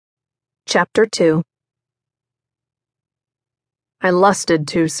Chapter 2. I lusted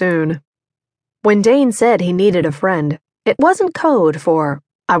too soon. When Dane said he needed a friend, it wasn't code for,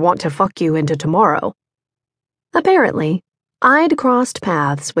 I want to fuck you into tomorrow. Apparently, I'd crossed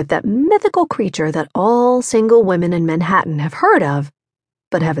paths with that mythical creature that all single women in Manhattan have heard of,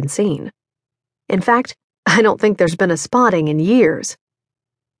 but haven't seen. In fact, I don't think there's been a spotting in years.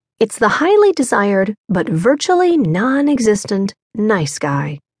 It's the highly desired, but virtually non-existent, nice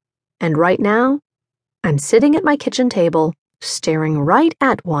guy. And right now, I'm sitting at my kitchen table, staring right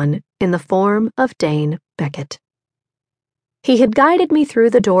at one in the form of Dane Beckett. He had guided me through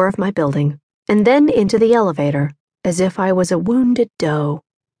the door of my building, and then into the elevator, as if I was a wounded doe.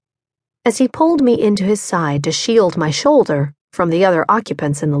 As he pulled me into his side to shield my shoulder from the other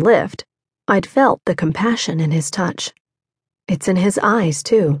occupants in the lift, I'd felt the compassion in his touch. It's in his eyes,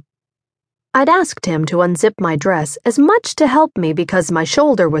 too. I'd asked him to unzip my dress as much to help me because my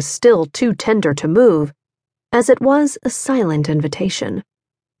shoulder was still too tender to move, as it was a silent invitation.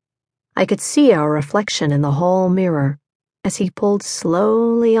 I could see our reflection in the hall mirror as he pulled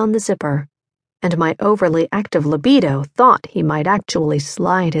slowly on the zipper, and my overly active libido thought he might actually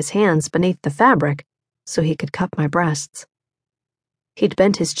slide his hands beneath the fabric so he could cup my breasts. He'd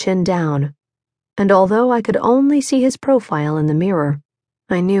bent his chin down, and although I could only see his profile in the mirror,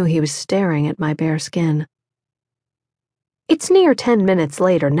 I knew he was staring at my bare skin. It's near 10 minutes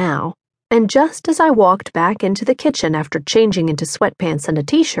later now, and just as I walked back into the kitchen after changing into sweatpants and a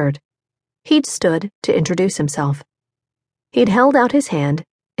t-shirt, he'd stood to introduce himself. He'd held out his hand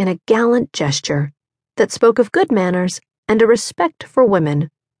in a gallant gesture that spoke of good manners and a respect for women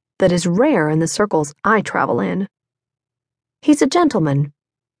that is rare in the circles I travel in. He's a gentleman,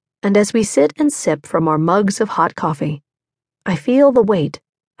 and as we sit and sip from our mugs of hot coffee, I feel the weight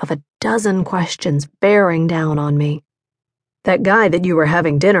of a dozen questions bearing down on me. That guy that you were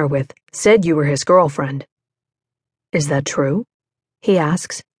having dinner with said you were his girlfriend. Is that true? He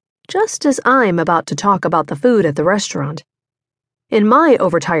asks, just as I'm about to talk about the food at the restaurant. In my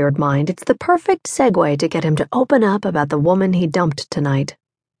overtired mind, it's the perfect segue to get him to open up about the woman he dumped tonight.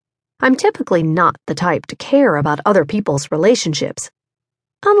 I'm typically not the type to care about other people's relationships,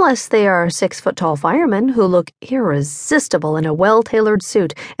 unless they are 6-foot-tall firemen who look irresistible in a well-tailored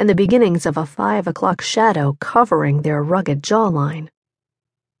suit and the beginnings of a 5 o'clock shadow covering their rugged jawline.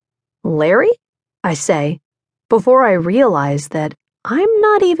 Larry? I say, before I realize that I'm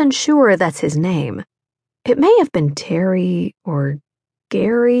not even sure that's his name. It may have been Terry or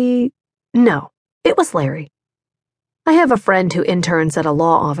Gary. No, it was Larry. I have a friend who interns at a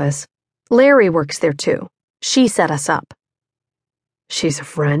law office. Larry works there too. She set us up. She's a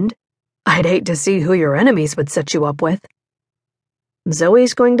friend? I'd hate to see who your enemies would set you up with.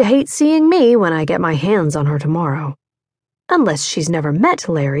 Zoe's going to hate seeing me when I get my hands on her tomorrow. Unless she's never met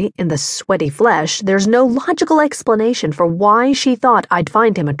Larry in the sweaty flesh, there's no logical explanation for why she thought I'd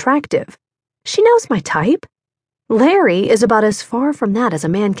find him attractive. She knows my type. Larry is about as far from that as a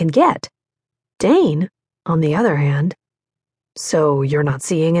man can get. Dane, on the other hand. So you're not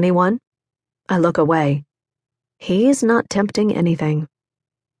seeing anyone? I look away. He's not tempting anything.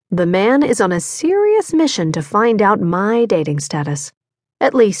 The man is on a serious mission to find out my dating status.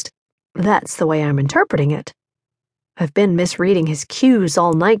 At least, that's the way I'm interpreting it. I've been misreading his cues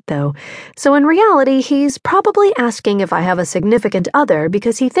all night, though, so in reality, he's probably asking if I have a significant other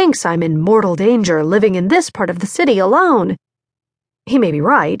because he thinks I'm in mortal danger living in this part of the city alone. He may be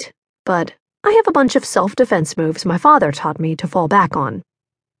right, but I have a bunch of self-defense moves my father taught me to fall back on.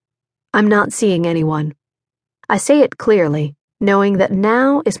 I'm not seeing anyone. I say it clearly, knowing that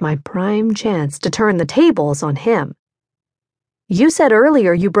now is my prime chance to turn the tables on him. You said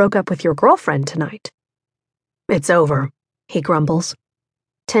earlier you broke up with your girlfriend tonight. It's over, he grumbles.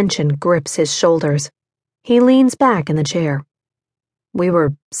 Tension grips his shoulders. He leans back in the chair. We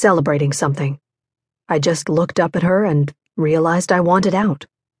were celebrating something. I just looked up at her and realized I wanted out.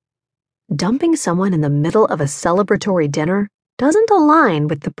 Dumping someone in the middle of a celebratory dinner doesn't align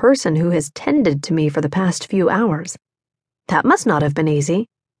with the person who has tended to me for the past few hours. That must not have been easy.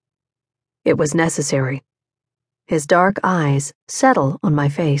 It was necessary. His dark eyes settle on my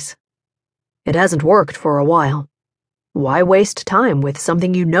face. It hasn't worked for a while. Why waste time with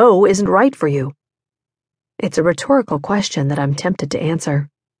something you know isn't right for you? It's a rhetorical question that I'm tempted to answer.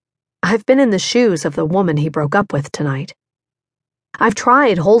 I've been in the shoes of the woman he broke up with tonight. I've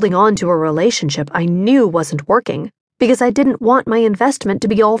tried holding on to a relationship I knew wasn't working because I didn't want my investment to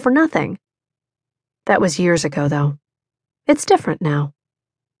be all for nothing. That was years ago, though. It's different now.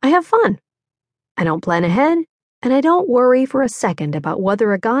 I have fun. I don't plan ahead, and I don't worry for a second about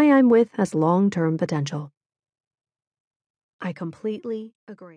whether a guy I'm with has long-term potential. I completely agree.